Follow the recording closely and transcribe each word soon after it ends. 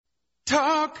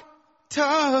Talk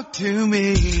to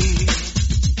me.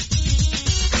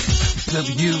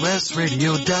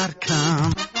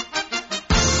 WSRadio.com.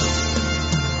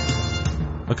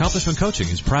 Accomplishment Coaching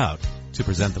is proud to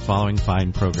present the following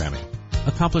fine programming.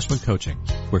 Accomplishment Coaching,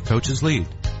 where coaches lead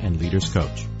and leaders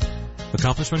coach.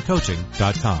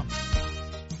 AccomplishmentCoaching.com.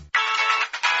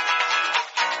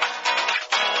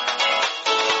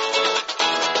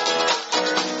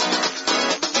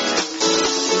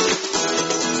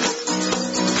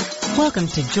 Welcome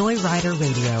to Joy Rider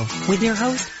Radio with your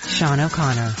host, Sean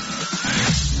O'Connor.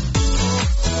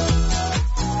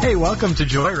 Hey, welcome to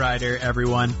Joy Rider,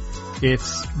 everyone.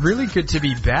 It's really good to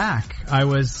be back. I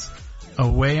was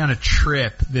away on a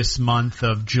trip this month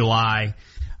of July.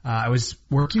 I was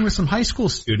working with some high school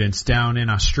students down in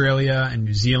Australia and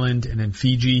New Zealand and in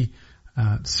Fiji.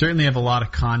 Certainly have a lot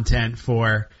of content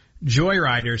for Joy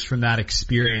Riders from that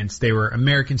experience. They were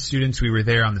American students. We were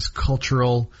there on this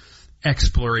cultural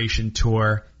exploration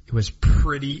tour. It was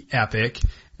pretty epic.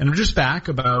 And I'm just back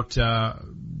about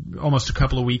almost a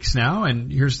couple of weeks now,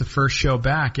 and here's the first show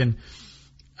back. And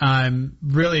I'm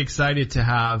really excited to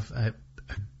have a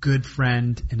good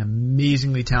friend, an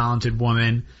amazingly talented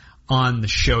woman on the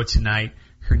show tonight.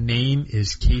 Her name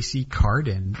is Casey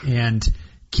Carden. And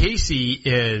Casey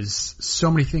is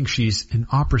so many things. She's an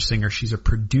opera singer. She's a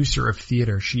producer of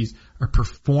theater. She's a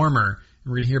performer.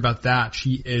 And we're going to hear about that.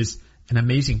 She is an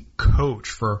amazing coach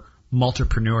for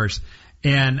multipreneurs.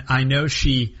 And I know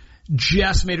she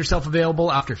just made herself available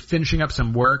after finishing up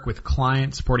some work with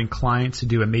clients, supporting clients to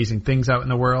do amazing things out in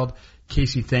the world.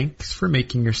 Casey, thanks for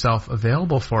making yourself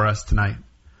available for us tonight.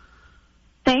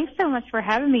 Thanks so much for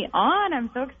having me on. I'm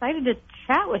so excited to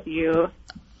chat with you.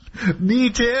 Me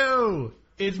too.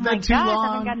 It's been too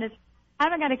long. I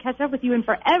haven't got to catch up with you in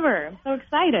forever. I'm so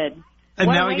excited. And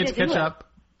now we get to catch up.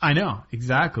 I know,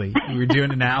 exactly. We're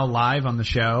doing it now live on the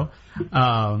show.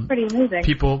 Pretty amazing.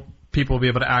 People will be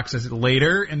able to access it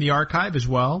later in the archive as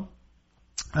well.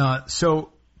 So,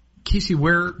 Casey,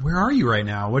 where are you right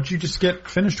now? What did you just get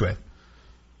finished with?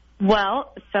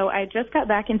 Well, so I just got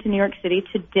back into New York City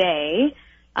today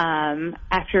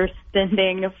after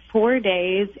spending 4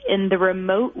 days in the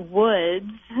remote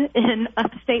woods in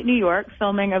upstate New York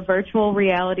filming a virtual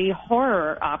reality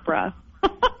horror opera.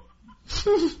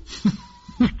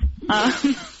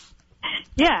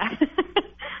 Yeah.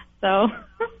 So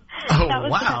that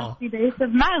was the few days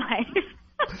of my life.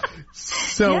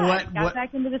 So yeah, got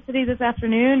back into the city this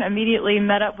afternoon, immediately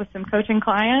met up with some coaching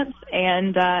clients,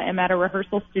 and am at a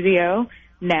rehearsal studio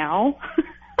now.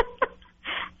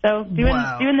 So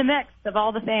doing the mix of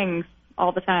all the things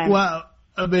all the time. Wow,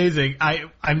 amazing.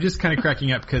 I'm just kind of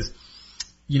cracking up because,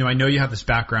 I know you have this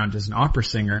background as an opera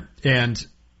singer, and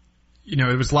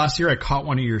it was last year I caught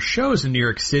one of your shows in New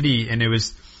York City, and it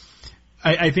was,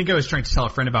 I think I was trying to tell a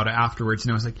friend about it afterwards,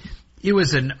 and I was like, it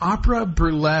was an opera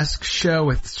burlesque show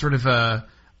with sort of a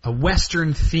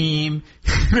Western theme.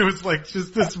 It was like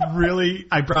just this really,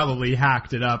 I probably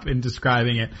hacked it up in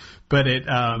describing it, but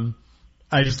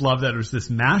I just love that it was this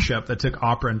mashup that took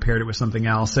opera and paired it with something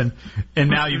else, and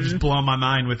now you've just blown my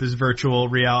mind with this virtual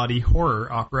reality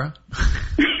horror opera.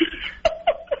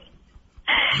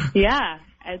 Yeah.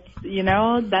 It's,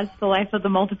 that's the life of the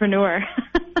multipreneur.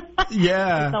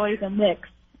 Yeah. It's always a mix.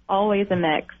 Always a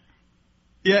mix.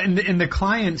 Yeah, and the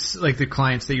clients, like the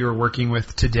clients that you were working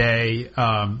with today,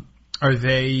 are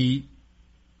they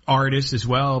artists as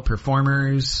well,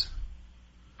 performers?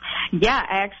 Yeah,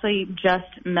 I actually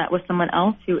just met with someone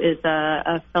else who is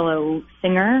a fellow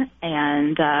singer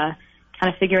and kind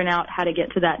of figuring out how to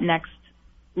get to that next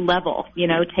level,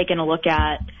 taking a look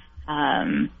at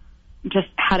just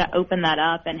how to open that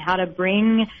up and how to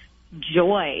bring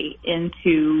joy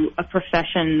into a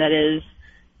profession that is,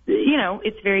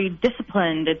 it's very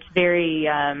disciplined. It's very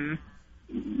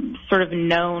sort of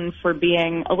known for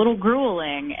being a little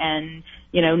grueling and,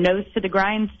 nose to the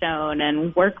grindstone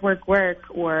and work,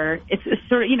 or it's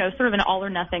sort of an all or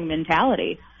nothing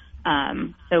mentality.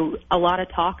 So a lot of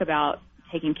talk about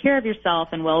taking care of yourself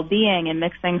and well-being and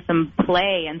mixing some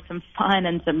play and some fun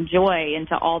and some joy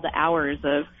into all the hours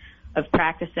of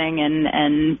practicing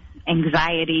and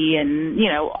anxiety and,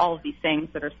 all of these things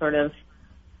that are sort of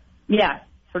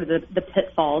the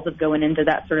pitfalls of going into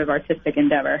that sort of artistic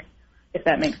endeavor, if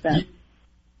that makes sense.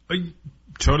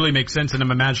 Totally makes sense. And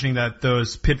I'm imagining that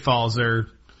those pitfalls are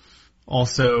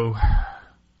also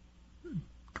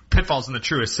pitfalls in the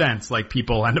truest sense, like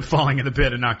people end up falling in the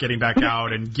pit and not getting back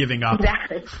out and giving up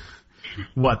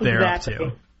what they're up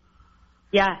to.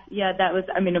 Yeah, that was,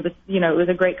 it was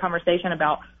a great conversation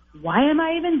about why am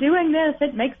I even doing this?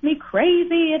 It makes me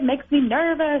crazy. It makes me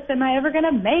nervous. Am I ever going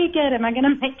to make it? Am I going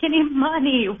to make any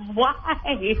money? Why?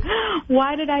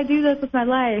 Why did I do this with my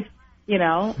life? You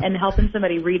know, and helping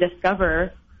somebody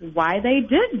rediscover why they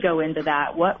did go into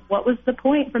that. What was the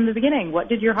point from the beginning? What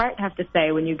did your heart have to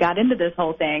say when you got into this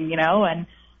whole thing, you know,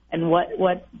 and what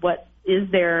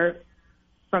is there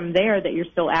from there that you're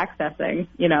still accessing,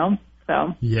 you know?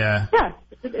 So, yeah,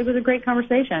 it was a great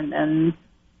conversation and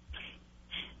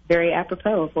very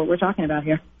apropos of what we're talking about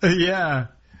here. Yeah.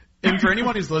 And for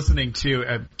anyone who's listening too,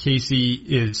 Casey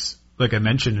is, like I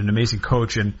mentioned, an amazing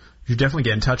coach, and you should definitely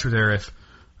get in touch with her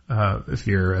if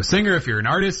you're a singer, if you're an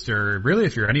artist, or really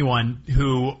if you're anyone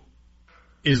who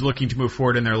is looking to move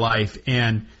forward in their life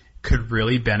and could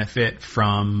really benefit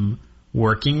from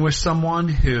working with someone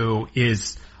who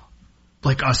is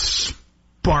like a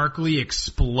sparkly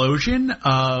explosion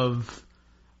of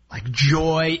like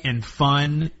joy and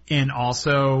fun, and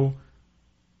also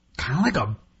kind of like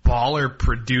a baller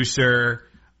producer.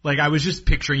 Like, I was just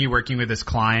picturing you working with this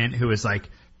client who was like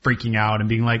freaking out and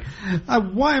being like,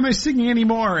 why am I singing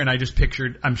anymore? And I just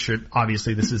pictured, I'm sure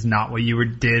obviously this is not what you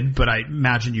did, but I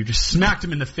imagine you just smacked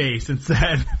him in the face and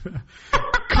said,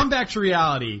 come back to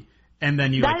reality. And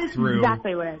then you like threw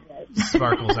exactly what I did.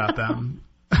 Sparkles at them.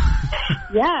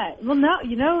 Yeah. Well, no,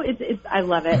 you know, it's I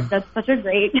love it. That's such a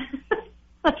great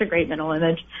mental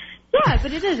image. Yeah,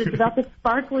 but it is. It's about the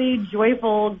sparkly,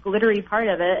 joyful, glittery part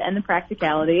of it, and the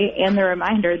practicality, and the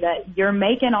reminder that you're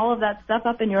making all of that stuff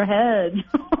up in your head,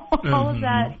 all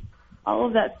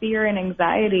of that fear and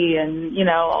anxiety, and you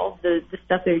know, all the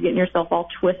stuff that you're getting yourself all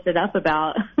twisted up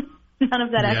about. None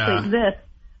of that actually exists.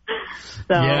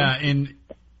 So. Yeah,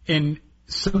 and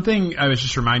something I was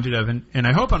just reminded of, and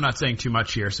I hope I'm not saying too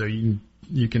much here, so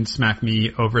you can smack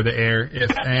me over the air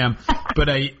if I am, but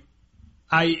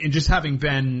I just having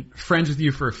been friends with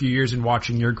you for a few years and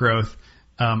watching your growth,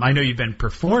 I know you've been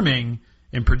performing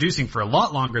and producing for a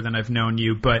lot longer than I've known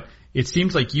you, but it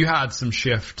seems like you had some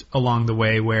shift along the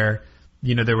way where,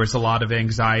 you know, there was a lot of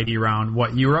anxiety around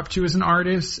what you were up to as an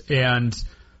artist, and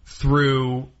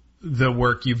through the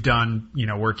work you've done, you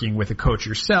know, working with a coach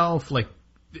yourself, like,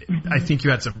 I think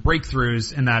you had some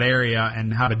breakthroughs in that area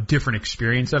and have a different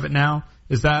experience of it now.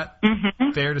 Is that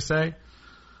fair to say?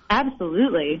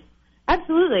 Absolutely.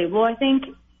 Absolutely. Well, I think,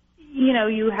 you know,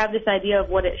 you have this idea of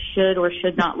what it should or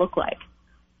should not look like.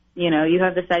 You know, you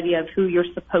have this idea of who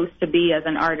you're supposed to be as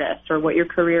an artist, or what your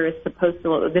career is supposed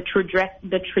to look like,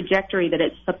 the trajectory that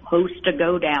it's supposed to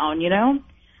go down, you know?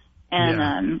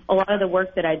 And a lot of the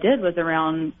work that I did was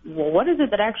around, well, what is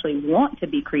it that I actually want to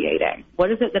be creating? What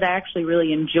is it that I actually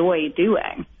really enjoy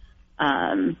doing?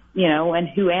 You know, and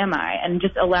who am I? And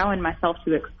just allowing myself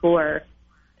to explore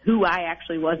who I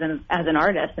actually was as an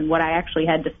artist and what I actually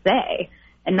had to say,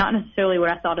 and not necessarily what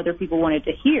I thought other people wanted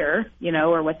to hear, you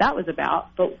know, or what that was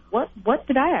about, but what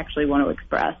did I actually want to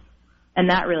express? And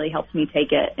that really helped me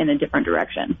take it in a different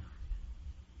direction.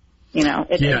 You know,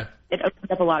 it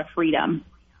opened up a lot of freedom.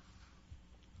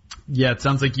 Yeah, it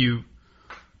sounds like you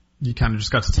kind of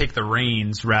just got to take the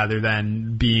reins rather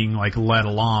than being like led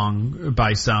along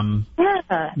by some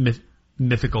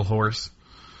mythical horse.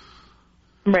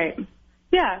 Right.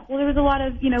 Yeah. Well, there was a lot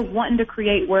of, you know, wanting to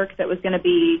create work that was going to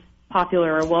be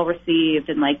popular or well received,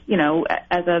 and like, you know,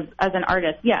 as an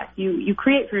artist, yes, you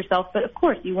create for yourself, but of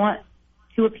course you want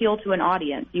to appeal to an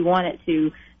audience. You want it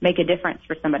to make a difference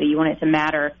for somebody. You want it to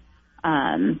matter.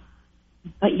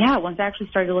 But yeah, once I actually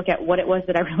started to look at what it was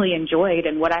that I really enjoyed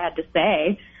and what I had to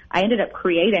say, I ended up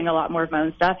creating a lot more of my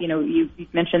own stuff. You know, you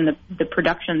mentioned the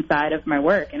production side of my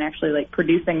work, and actually like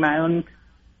producing my own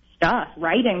stuff,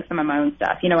 writing some of my own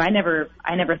stuff. You know, I never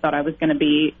thought I was going to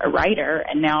be a writer,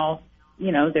 and now,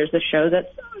 you know, there's a show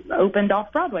that's opened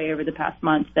off Broadway over the past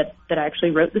month that I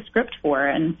actually wrote the script for,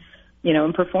 and, you know,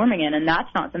 and performing in, and that's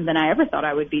not something I ever thought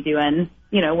I would be doing,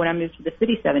 you know, when I moved to the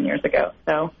city 7 years ago.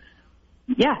 So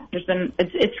yeah,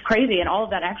 it's crazy, and all of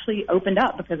that actually opened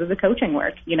up because of the coaching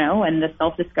work, you know, and the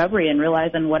self-discovery and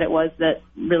realizing what it was that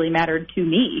really mattered to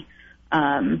me.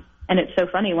 And it's so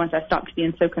funny, once I stopped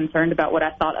being so concerned about what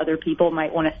I thought other people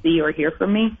might want to see or hear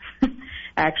from me, I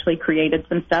actually created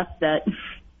some stuff that,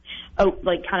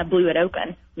 kind of blew it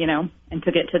open, you know, and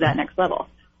took it to that next level.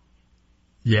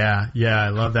 Yeah, I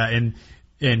love that.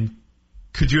 And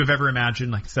could you have ever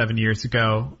imagined, like 7 years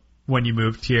ago when you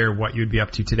moved here, what you'd be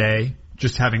up to today,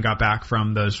 just having got back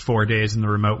from those 4 days in the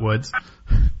remote woods?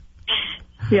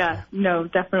 Yeah, no,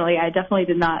 definitely. I definitely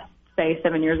did not say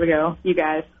 7 years ago, you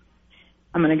guys,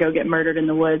 I'm going to go get murdered in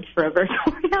the woods for a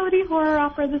virtual reality horror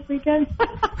opera this weekend.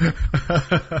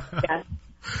 Yeah.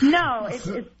 No, it's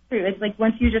true. It's like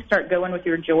once you just start going with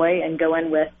your joy and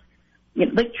going with, you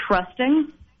know, like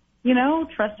trusting you know,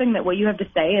 trusting that what you have to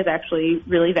say is actually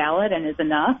really valid and is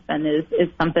enough and is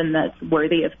something that's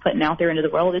worthy of putting out there into the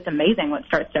world. It's amazing what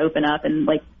starts to open up and,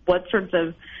 like, what sorts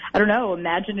of, I don't know,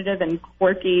 imaginative and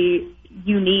quirky,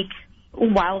 unique,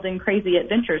 wild and crazy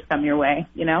adventures come your way,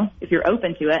 you know, if you're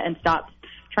open to it and stop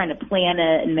trying to plan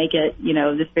it and make it, you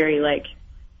know, this very, like,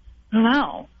 I don't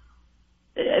know,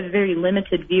 a very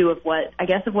limited view of what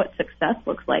success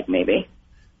looks like, maybe.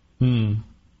 And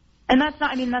that's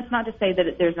not to say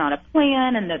that there's not a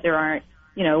plan and that there aren't,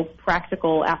 you know,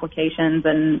 practical applications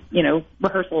and, you know,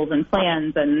 rehearsals and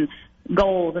plans and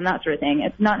goals and that sort of thing.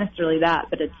 It's not necessarily that,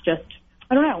 but it's just,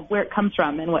 I don't know, where it comes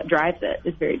from and what drives it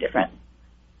is very different.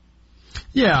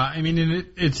 Yeah, I mean,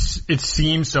 it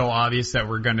seems so obvious that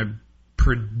we're going to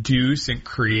produce and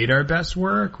create our best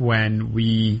work when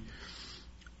we,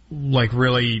 like,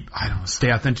 really, I don't know, stay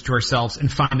authentic to ourselves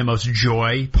and find the most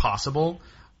joy possible.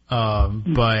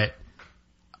 But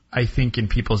I think in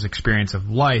people's experience of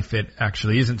life, it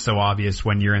actually isn't so obvious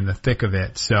when you're in the thick of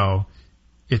it. So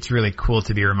it's really cool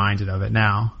to be reminded of it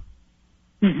now.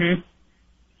 Mm-hmm.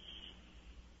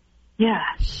 Yeah.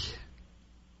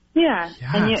 Yeah.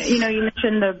 Yes. And you know, you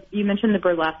mentioned the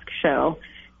burlesque show,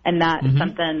 and that's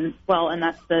something, well, and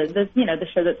that's the you know, the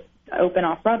show that's open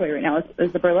off Broadway right now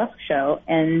is the burlesque show.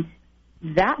 And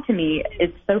that, to me,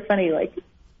 it's so funny, like,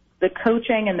 the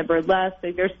coaching and the burlesque,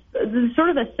 like, there's sort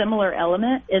of a similar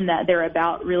element in that they're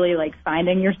about really, like,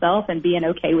 finding yourself and being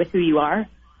okay with who you are.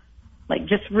 Like,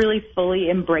 just really fully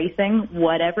embracing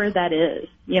whatever that is,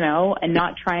 you know, and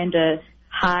not trying to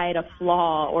hide a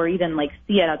flaw or even, like,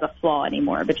 see it as a flaw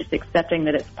anymore, but just accepting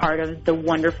that it's part of the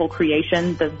wonderful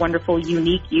creation, the wonderful,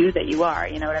 unique you that you are.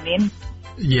 You know what I mean?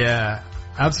 Yeah,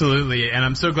 absolutely. And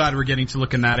I'm so glad we're getting to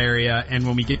look in that area. And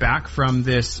when we get back from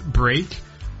this break,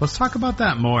 let's talk about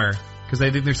that more, because I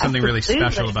think there's something really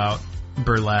special about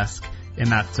burlesque in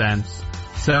that sense.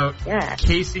 So, yeah.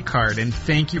 Casey Carden,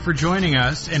 thank you for joining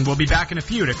us, and we'll be back in a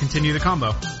few to continue the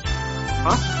combo.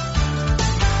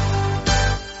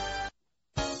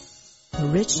 The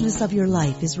richness of your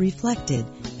life is reflected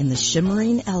in the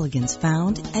shimmering elegance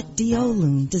found at Dio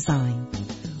Loon Design.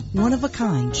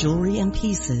 One-of-a-kind jewelry and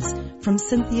pieces from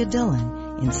Cynthia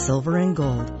Dillon in silver and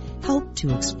gold help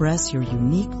to express your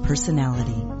unique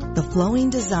personality. The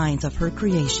flowing designs of her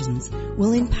creations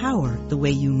will empower the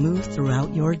way you move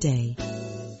throughout your day.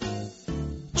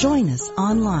 Join us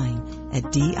online at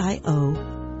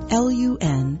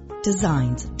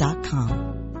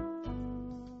DIOLUNdesigns.com.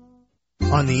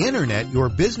 On the internet, your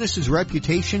business's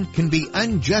reputation can be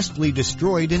unjustly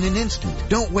destroyed in an instant.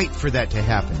 Don't wait for that to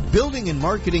happen. Building and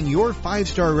marketing your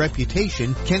 5-star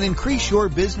reputation can increase your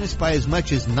business by as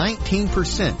much as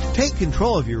 19%. Take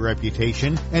control of your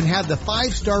reputation and have the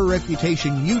 5-star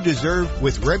reputation you deserve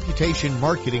with Reputation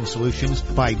Marketing Solutions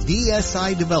by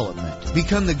DSI Development.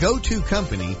 Become the go-to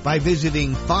company by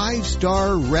visiting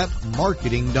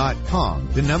 5starrepmarketing.com.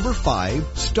 The number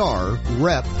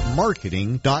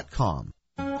 5starrepmarketing.com.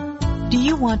 Do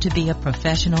you want to be a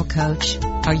professional coach?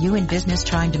 Are you in business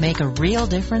trying to make a real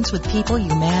difference with people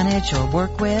you manage or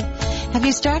work with? Have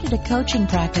you started a coaching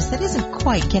practice that isn't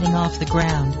quite getting off the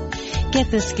ground?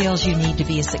 Get the skills you need to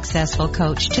be a successful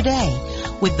coach today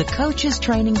with the Coaches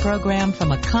Training Program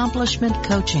from Accomplishment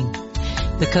Coaching.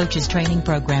 The Coaches Training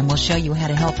Program will show you how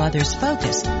to help others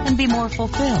focus and be more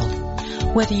fulfilled.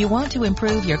 Whether you want to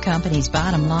improve your company's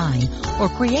bottom line or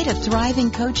create a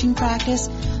thriving coaching practice,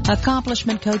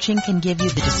 Accomplishment Coaching can give you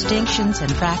the distinctions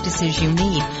and practices you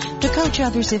need to coach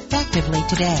others effectively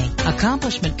today.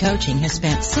 Accomplishment Coaching has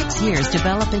spent 6 years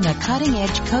developing a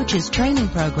cutting-edge coaches training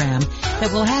program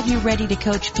that will have you ready to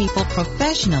coach people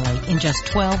professionally in just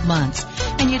 12 months,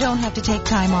 and you don't have to take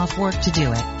time off work to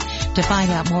do it. To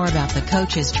find out more about the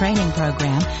Coaches Training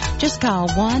Program, just call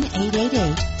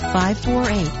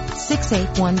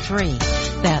 1-888-548-6813.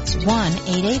 That's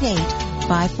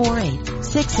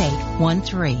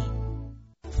 1-888-548-6813.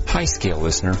 Hi, Scale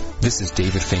listener. This is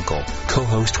David Finkel,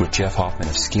 co-host with Jeff Hoffman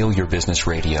of Scale Your Business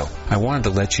Radio. I wanted to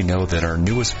let you know that our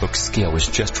newest book, Scale, was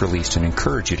just released and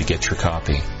encourage you to get your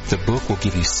copy. The book will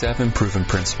give you 7 proven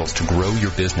principles to grow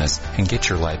your business and get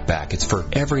your life back. It's for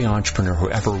every entrepreneur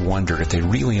who ever wondered if they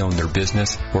really own their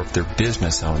business or if their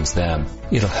business owns them.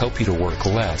 It'll help you to work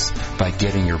less by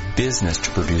getting your business to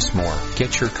produce more.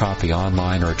 Get your copy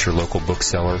online or at your local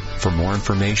bookseller. For more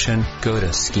information, go to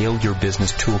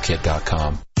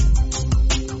scaleyourbusinesstoolkit.com.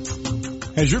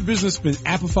 Has your business been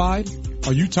appified?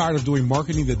 Are you tired of doing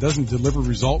marketing that doesn't deliver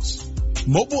results?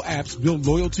 Mobile apps build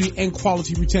loyalty and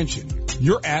quality retention.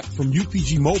 Your app from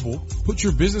UPG Mobile puts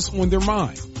your business on their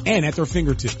mind and at their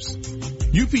fingertips.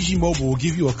 UPG Mobile will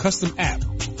give you a custom app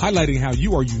highlighting how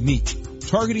you are unique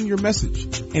targeting your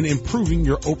message, and improving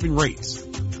your open rates.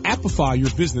 Amplify your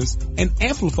business and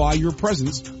amplify your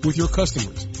presence with your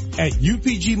customers at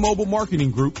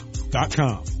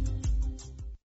upgmobilemarketinggroup.com.